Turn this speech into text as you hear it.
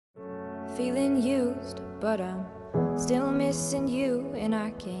feeling used, but I'm still missing you, and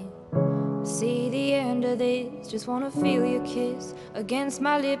I can't see the end of this. Just wanna feel your kiss against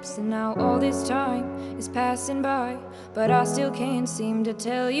my lips, and now all this time is passing by, but I still can't seem to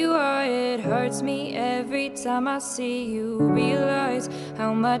tell you why. It hurts me every time I see you, realize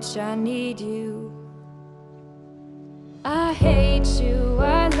how much I need you. I hate you,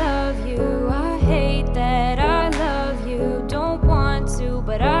 I love you, I hate that I love you. Don't want to,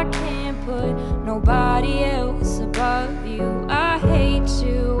 but I can't put nobody else above you. I hate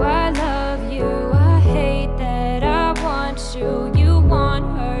you, I love you, I hate that I want you. You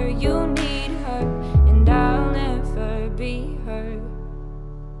want her, you need her, and I'll never be her.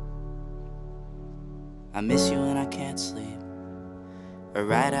 I miss you when I can't sleep, or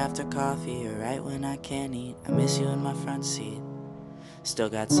right after coffee, or right when I can't eat. I miss you in my front seat. Still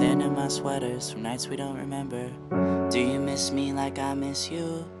got sand in my sweaters from nights we don't remember. Do you miss me like I miss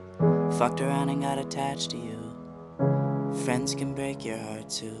you? Fucked around and got attached to you. Friends can break your heart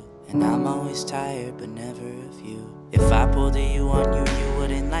too, and I'm always tired but never of you. If I pulled a you on you, you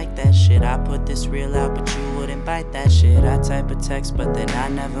wouldn't like that shit. I put this reel out but you wouldn't bite that shit. I type a text but then I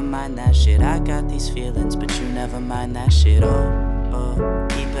never mind that shit. I got these feelings but you never mind that shit. Oh,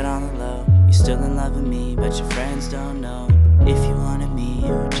 keep it on the low. You're still in love with me but your friends don't know. If you wanted me,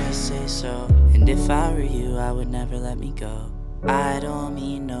 you would just say so. And if I were you, I would never let me go. I don't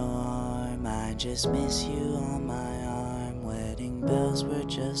mean no harm, I just miss you on my arm. Wedding bells were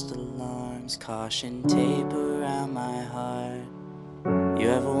just alarms, caution tape around my heart. You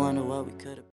ever wonder what we could've